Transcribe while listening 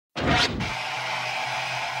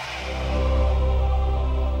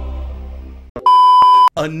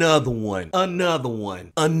Another one, another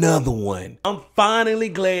one, another one. I'm finally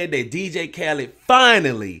glad that DJ Khaled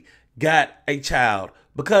finally got a child,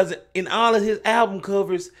 because in all of his album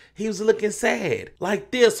covers, he was looking sad.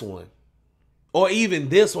 Like this one, or even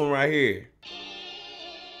this one right here.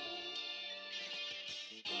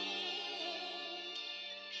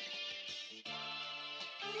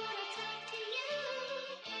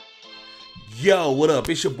 Yo, what up?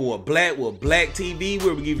 It's your boy Black with BLAC TV,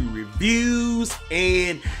 where we give you reviews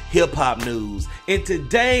and hip-hop news. And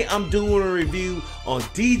today I'm doing a review on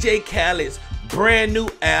DJ Khaled's brand new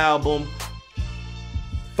album,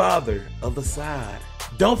 Father of Asahd.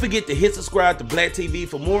 Don't forget to hit subscribe to BLAC TV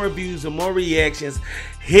for more reviews and more reactions.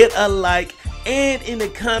 Hit a like, and in the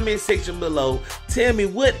comment section below, tell me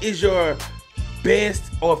what is your best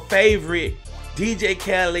or favorite DJ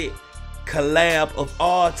Khaled collab of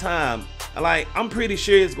all time. Like, I'm pretty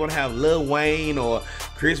sure it's gonna have Lil Wayne or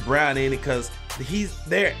Chris Brown in it, because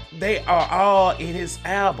they are all in his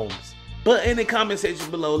albums. But in the comment section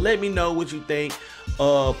below, let me know what you think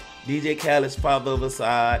of DJ Khaled's Father of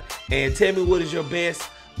Asahd, and tell me what is your best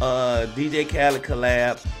DJ Khaled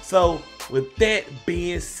collab. So with that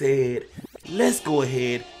being said, let's go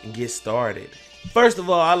ahead and get started. First of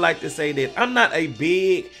all, I like to say that I'm not a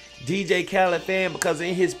big DJ Khaled fan, because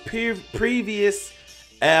in his previous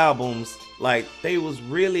albums, like, they was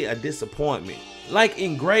really a disappointment. Like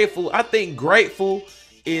in Grateful, I think Grateful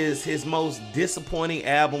is his most disappointing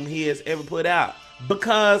album he has ever put out,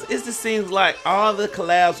 because it just seems like all the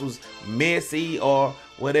collabs was messy or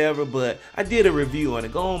whatever. But I did a review on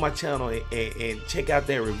it. Go on my channel and check out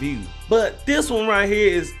that review. But this one right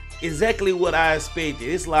here is exactly what I expected.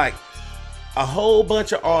 It's like a whole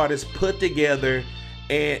bunch of artists put together,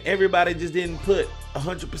 and everybody just didn't put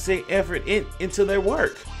 100% effort into their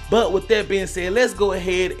work. But with that being said, let's go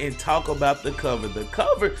ahead and talk about the cover.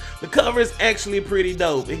 The cover is actually pretty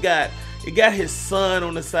dope. It got his son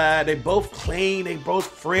on the side. They both clean, they both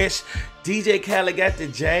fresh. DJ Khaled got the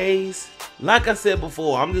J's. Like I said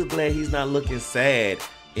before, I'm just glad he's not looking sad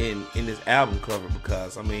in this album cover,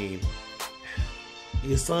 because I mean,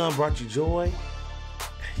 your son brought you joy.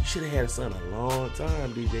 You should have had a son a long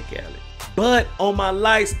time, DJ Khaled. But on my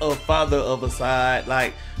likes of Father of Asahd,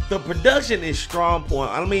 like, the production is strong point.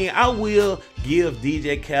 I mean, I will give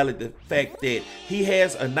DJ Khaled the fact that he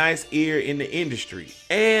has a nice ear in the industry.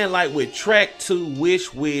 And like with track 2,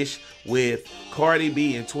 Wish Wish, with Cardi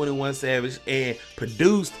B and 21 Savage, and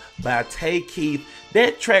produced by Tay Keith,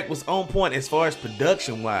 that track was on point as far as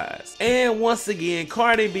production wise. And once again,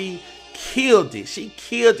 Cardi B killed it. She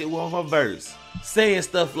killed it with her verse, saying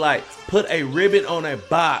stuff like, put a ribbon on a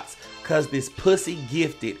box, cause this pussy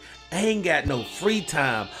gifted. Ain't got no free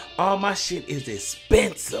time. All my shit is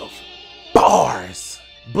expensive. Bars.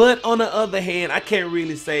 But on the other hand, I can't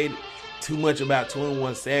really say too much about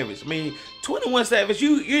 21 Savage. I mean, 21 Savage,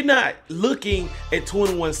 you're not looking at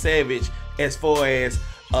 21 Savage as far as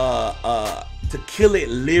to kill it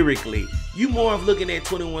lyrically. You more of looking at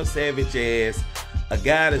 21 Savage as a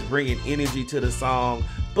guy that's bringing energy to the song.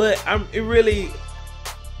 But it really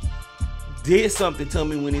did something to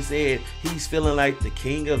me when he said he's feeling like the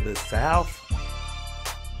king of the South.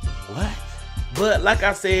 What? But like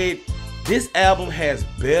I said, this album has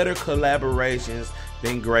better collaborations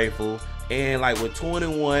than Grateful. And like with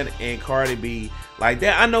 21 and Cardi B, like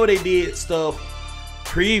that, I know they did stuff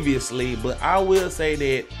previously, but I will say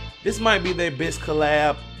that this might be their best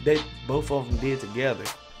collab that both of them did together.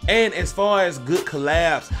 And as far as good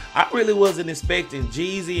collabs, I really wasn't expecting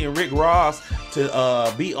Jeezy and Rick Ross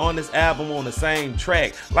to be on this album on the same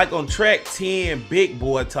track. Like on track 10, Big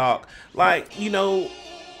Boy Talk, like, you know,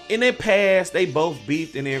 in their past, they both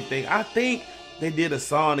beefed and everything. I think they did a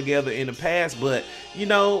song together in the past, but, you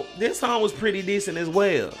know, this song was pretty decent as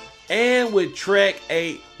well. And with track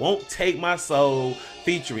 8, Won't Take My Soul,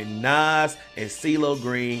 featuring Nas and CeeLo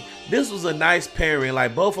Green, this was a nice pairing.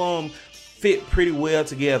 Like, both of them fit pretty well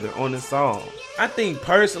together on the song. I think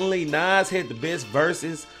personally, Nas had the best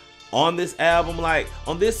verses on this album. Like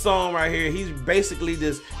on this song right here, he's basically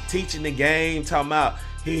just teaching the game, talking about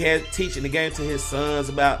he had teaching the game to his sons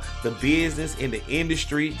about the business in the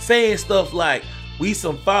industry, saying stuff like, we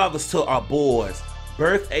some fathers to our boys,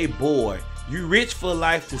 birth a boy, you rich for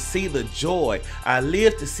life to see the joy, I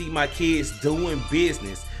live to see my kids doing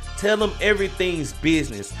business. Tell them everything's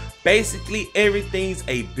business. Basically, everything's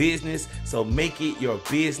a business, so make it your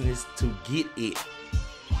business to get it.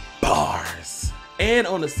 Bars. And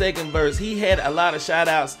on the second verse, he had a lot of shout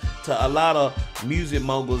outs to a lot of music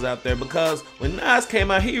moguls out there, because when Nas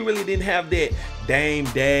came out, he really didn't have that Dame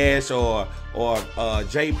Dash or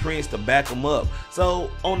Jay Prince to back him up.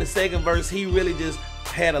 So on the second verse, he really just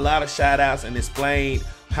had a lot of shout outs and explained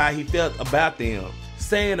how he felt about them,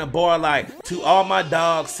 saying a bar like, "To all my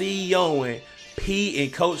dogs, CEOing, P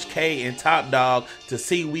and Coach K and Top Dog, to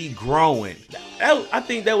see we growing." I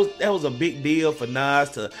think that was a big deal for Nas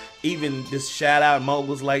to even just shout out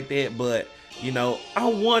moguls like that. But you know, I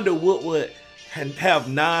wonder what would have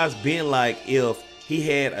Nas been like if he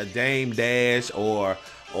had a Dame Dash or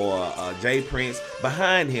a Jay Prince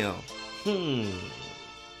behind him.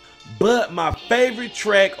 But my favorite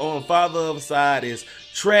track on Father of Asahd is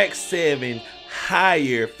track 7,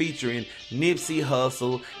 Higher, featuring Nipsey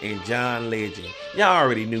Hussle and John Legend. Y'all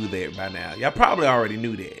already knew that by now. Y'all probably already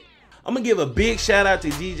knew that. I'm gonna give a big shout out to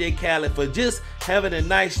DJ Khaled for just having a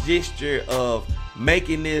nice gesture of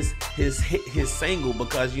making this his single,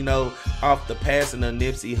 because you know, off the passing of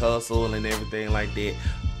Nipsey Hussle and everything like that.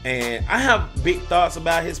 And I have big thoughts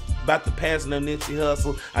about the passing of Nipsey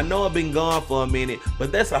Hussle. I know I've been gone for a minute,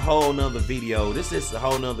 but that's a whole nother video. This is a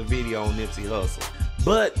whole nother video on Nipsey Hussle.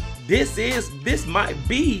 But this might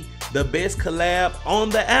be the best collab on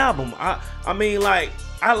the album. I mean, like,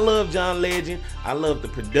 I love John Legend. I love the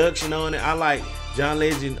production on it. I like John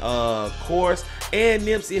Legend chorus, and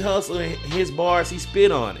Nipsey Hussle and his bars he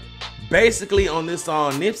spit on it. Basically on this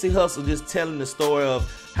song, Nipsey Hussle just telling the story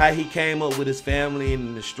of how he came up with his family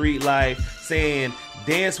in the street life, saying,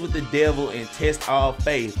 "Dance with the devil and test all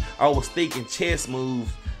faith. I was thinking chess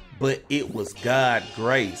moves, but it was God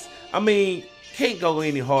grace." I mean, can't go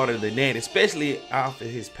any harder than that, especially after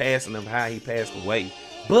his passing of how he passed away.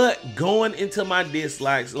 But going into my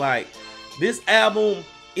dislikes, like, this album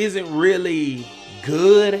isn't really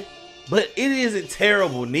good, but it isn't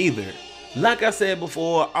terrible neither. Like I said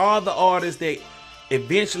before, all the artists that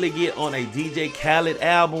eventually get on a DJ Khaled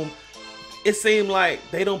album, it seemed like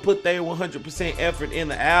they don't put their 100% effort in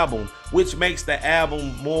the album, which makes the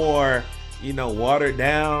album more, you know, watered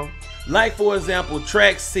down. Like, for example,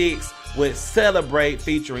 track 6 with Celebrate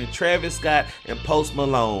featuring Travis Scott and Post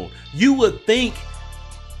Malone. You would think,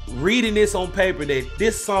 reading this on paper, that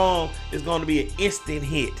this song is going to be an instant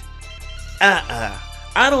hit.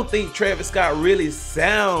 I don't think Travis Scott really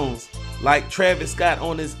sounds like Travis Scott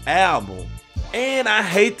on this album. And I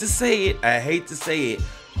hate to say it,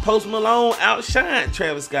 Post Malone outshined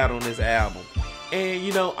Travis Scott on this album. And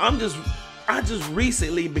you know, I just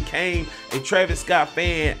recently became a Travis Scott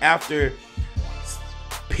fan after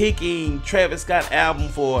picking Travis Scott album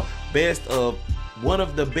for one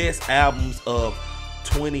of the best albums of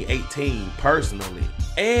 2018 personally.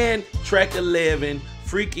 And track 11,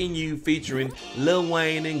 Freaking You, featuring Lil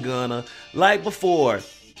Wayne and Gunna. Like before,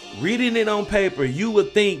 reading it on paper, you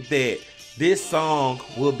would think that this song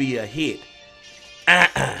will be a hit.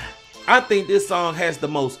 I think this song has the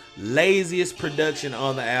most laziest production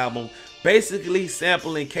on the album, basically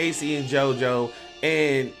sampling Casey and JoJo,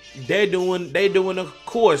 and they're doing a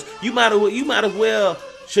chorus. You might as well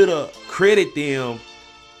should have credited them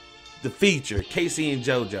the feature, Casey and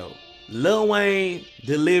JoJo. Lil Wayne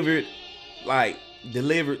delivered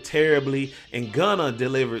terribly, and Gunna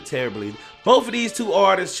delivered terribly. Both of these two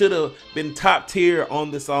artists should have been top tier on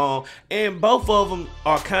the song, and both of them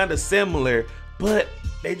are kind of similar, but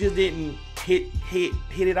they just didn't hit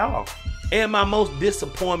it off. And my most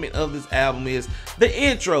disappointment of this album is the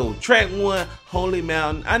intro, track 1, Holy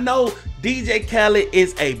Mountain. I know DJ Khaled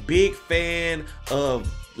is a big fan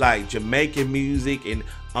of like Jamaican music and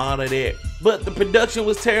all of that, but the production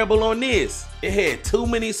was terrible on this. It had too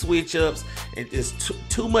many switch ups and just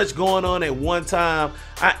too much going on at one time.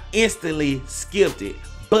 I instantly skipped it,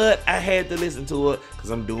 but I had to listen to it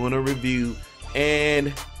because I'm doing a review,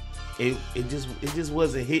 and it just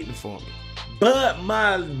wasn't hitting for me. But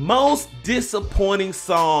my most disappointing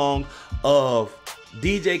song of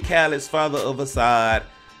DJ Khaled's Father of Asahd,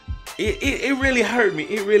 it really hurt me.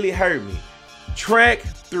 It really hurt me. Track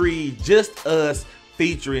 3, Just Us,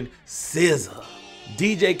 featuring SZA.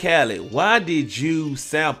 DJ Khaled, why did you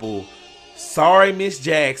sample Sorry Miss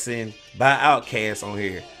Jackson by Outkast on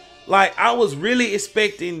here? Like, I was really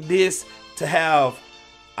expecting this to have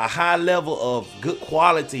a high level of good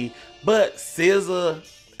quality, but SZA,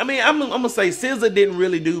 I mean, I'm gonna say SZA didn't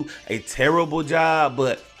really do a terrible job,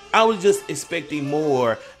 but I was just expecting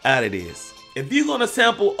more out of this. If you're gonna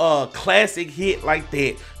sample a classic hit like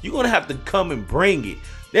that, you're gonna have to come and bring it.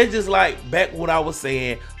 That's just like back what I was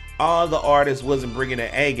saying, all the artists wasn't bringing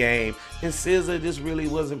their A game, and SZA just really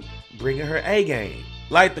wasn't bringing her A game.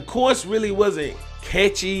 Like, the chorus really wasn't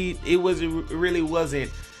catchy. It really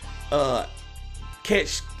wasn't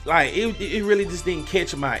like it really just didn't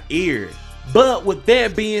catch my ear. But with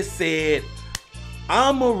that being said,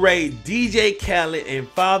 I'ma rate DJ Khaled and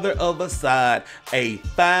Father of Asahd a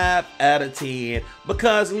 5 out of 10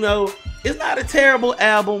 because, you know, it's not a terrible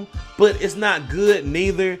album, but it's not good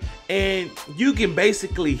neither. And you can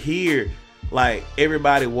basically hear like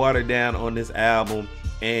everybody watered down on this album,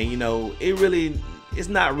 and you know, it's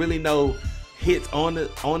not really no hits on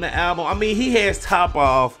the album. I mean, he has Top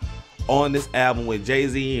Off on this album with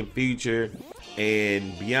Jay-Z and Future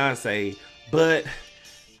and Beyonce, but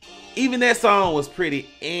even that song was pretty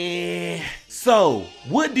eh. So,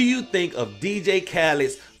 what do you think of DJ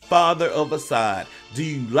Khaled's Father of Asahd? Do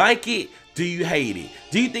you like it? Do you hate it?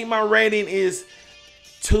 Do you think my rating is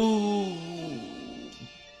too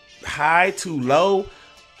high, too low?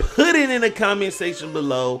 Put it in the comment section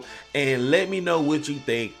below and let me know what you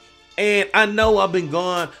think. And I know I've been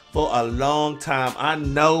gone for a long time. I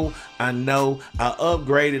know. I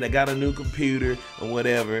upgraded. I got a new computer and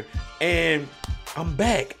whatever. And I'm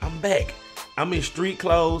back. I'm in street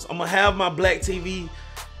clothes. I'm gonna have my BLAC TV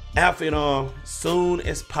outfit on soon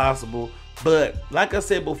as possible. But like I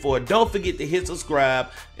said before, don't forget to hit subscribe.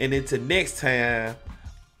 And until next time,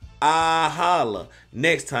 I holla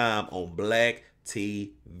next time on BLAC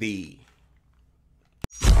TV.